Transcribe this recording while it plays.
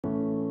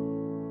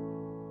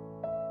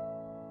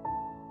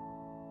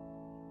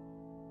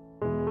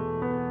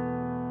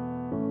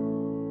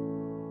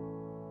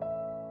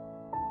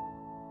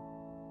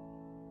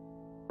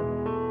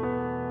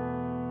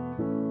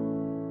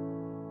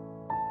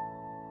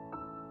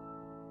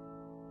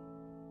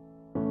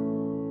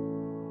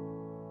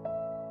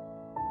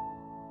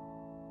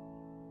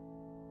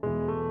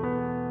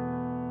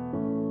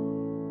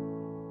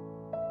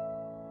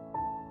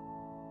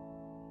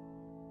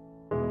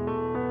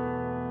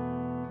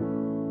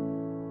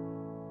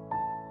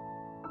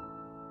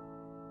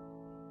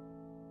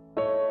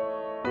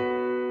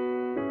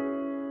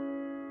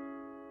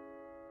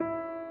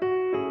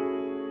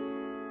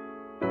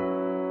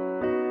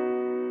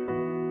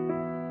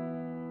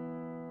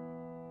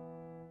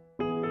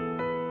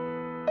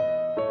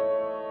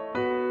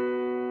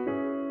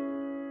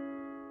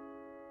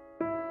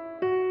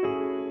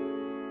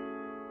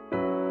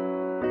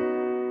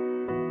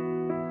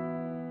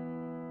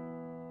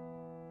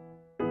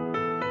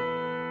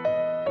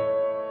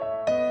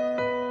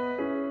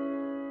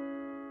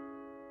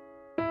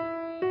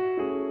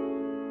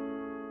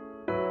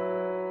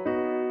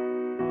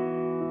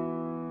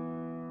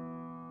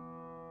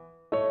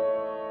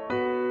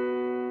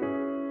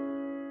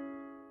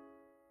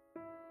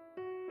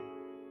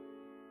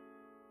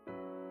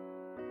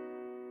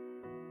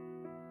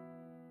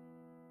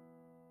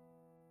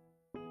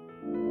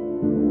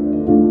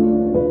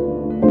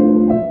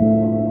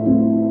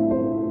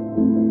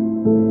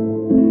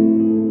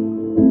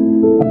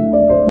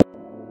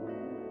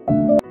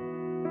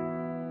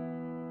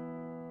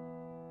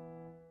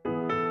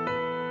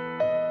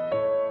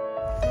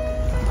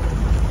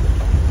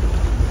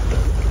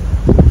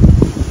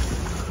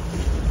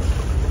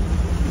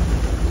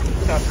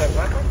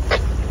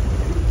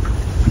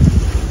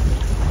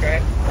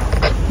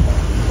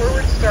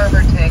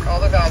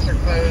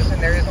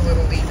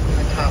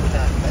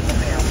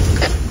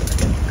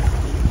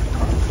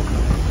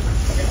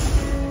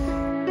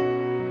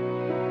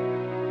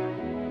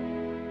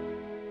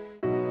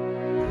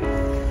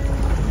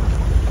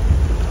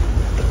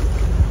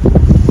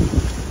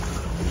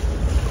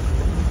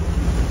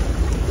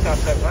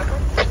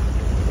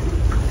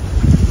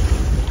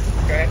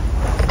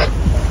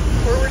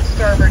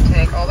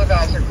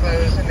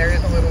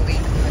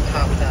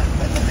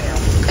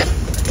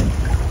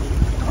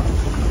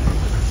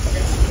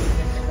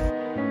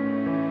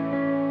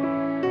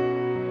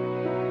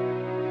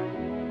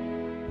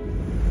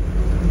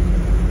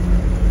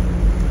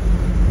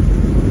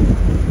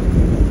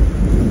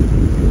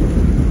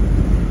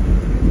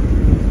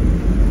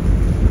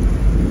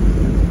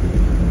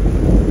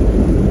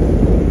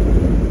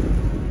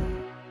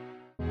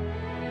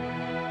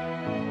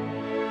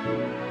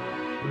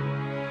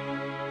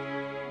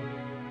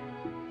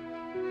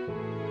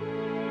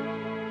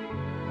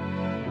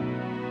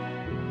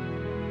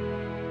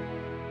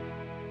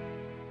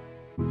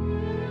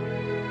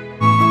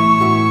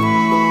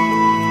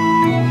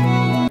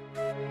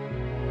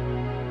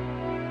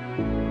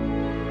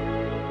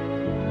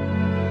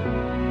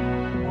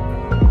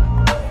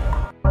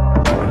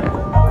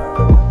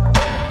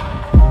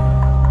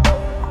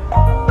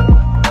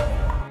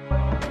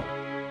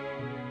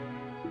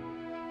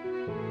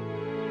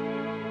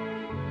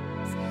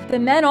The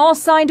men all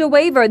signed a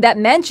waiver that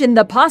mentioned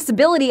the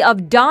possibility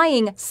of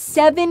dying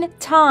 7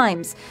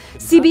 times.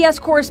 CBS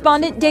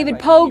correspondent David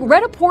Pogue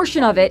read a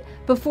portion of it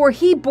before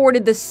he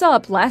boarded the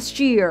sub last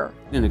year.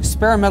 An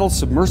experimental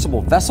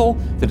submersible vessel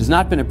that has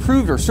not been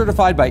approved or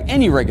certified by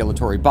any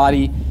regulatory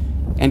body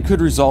and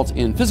could result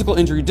in physical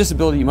injury,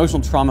 disability,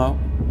 emotional trauma,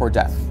 or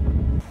death.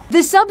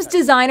 The sub's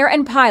designer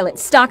and pilot,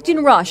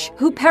 Stockton Rush,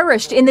 who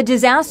perished in the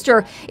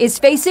disaster, is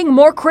facing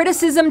more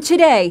criticism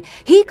today.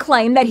 He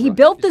claimed that he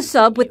built the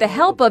sub with the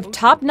help of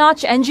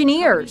top-notch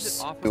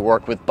engineers. We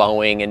worked with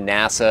Boeing and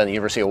NASA and the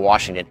University of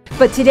Washington.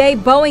 But today,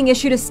 Boeing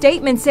issued a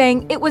statement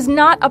saying it was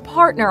not a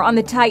partner on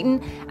the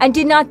Titan and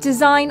did not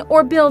design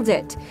or build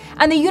it.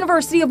 And the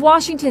University of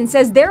Washington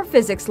says their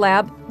physics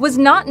lab was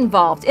not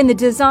involved in the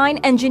design,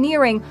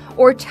 engineering,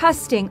 or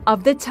testing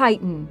of the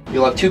Titan.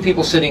 You'll have 2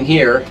 people sitting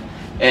here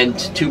and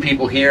 2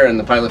 people here and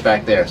the pilot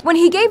back there. When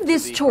he gave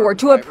this tour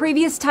to a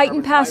previous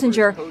Titan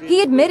passenger,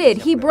 he admitted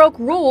he broke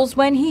rules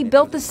when he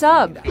built the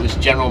sub. It was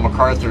General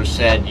MacArthur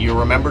said, "You're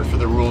remembered for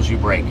the rules you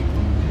break."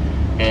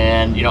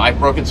 And, I've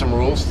broken some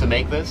rules to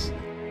make this.